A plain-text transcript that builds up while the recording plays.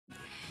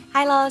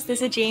Hi loves,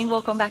 this is Jane.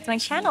 Welcome back to my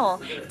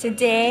channel.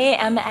 Today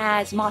I'm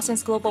at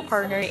ModeSens global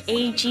partner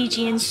AG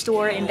Jeans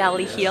store in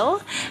Valley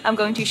Hill. I'm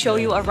going to show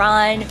you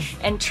around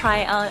and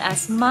try on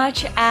as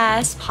much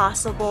as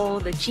possible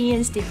the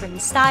jeans,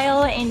 different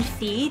style and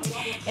fit,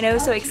 and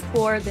also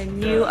explore the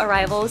new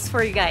arrivals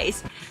for you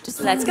guys.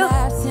 Let's go!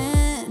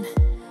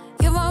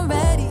 You're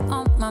already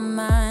on my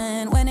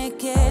mind when it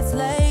gets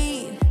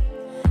late.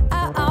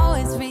 I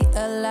always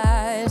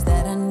realize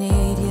that I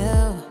need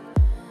you.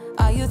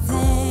 Are you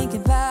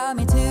thinking about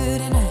me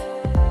tonight?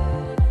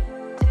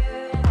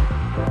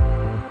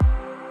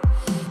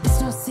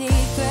 It's no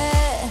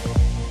secret,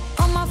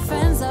 all my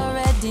friends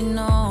already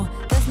know.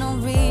 There's no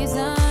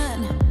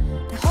reason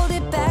to hold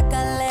it back,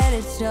 I let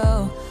it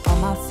show. All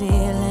my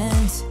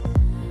feelings,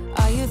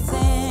 are you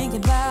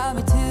thinking about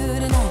me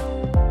tonight?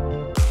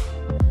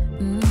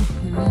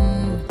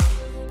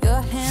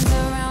 Your hands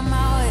around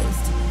my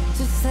waist,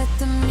 just let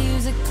the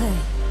music play.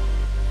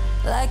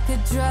 Like a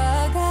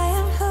drug, I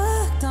am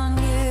hooked on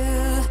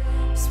you.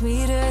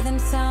 Sweeter than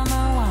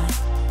summer wine,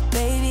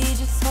 baby,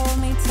 just hold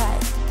me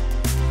tight.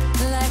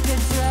 Like a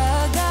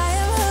drug, I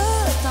am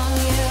hooked on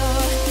you.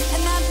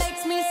 And that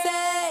makes me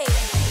say,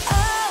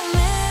 oh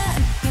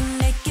man, you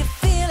make it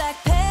feel like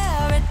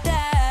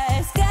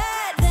paradise.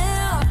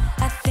 Goddamn,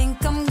 I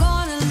think I'm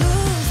gonna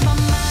lose my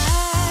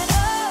mind.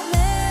 Oh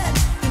man,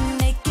 you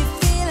make it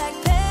feel like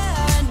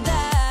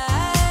paradise.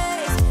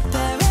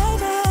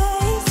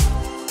 Paradise.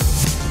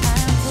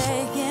 I'm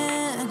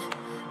taking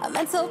a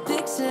mental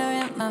picture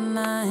in my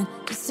mind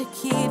just to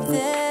keep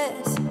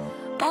this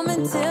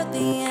moment till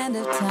the end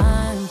of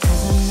time.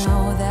 'Cause I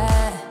know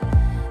that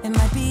it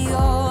might be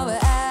over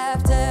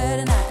after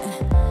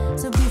tonight.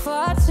 So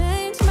before I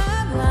change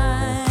my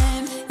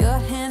mind, your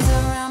hands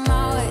around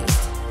my waist,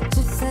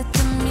 just let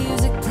the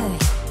music play.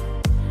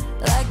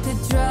 Like a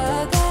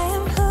drug, I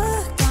am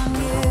hooked on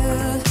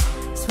you.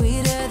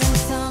 Sweeter than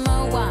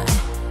summer wine,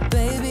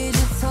 baby,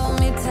 just hold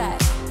me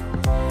tight.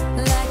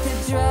 Like a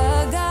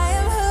drug, I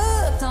am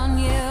hooked on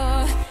you.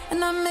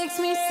 And that makes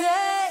me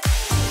say,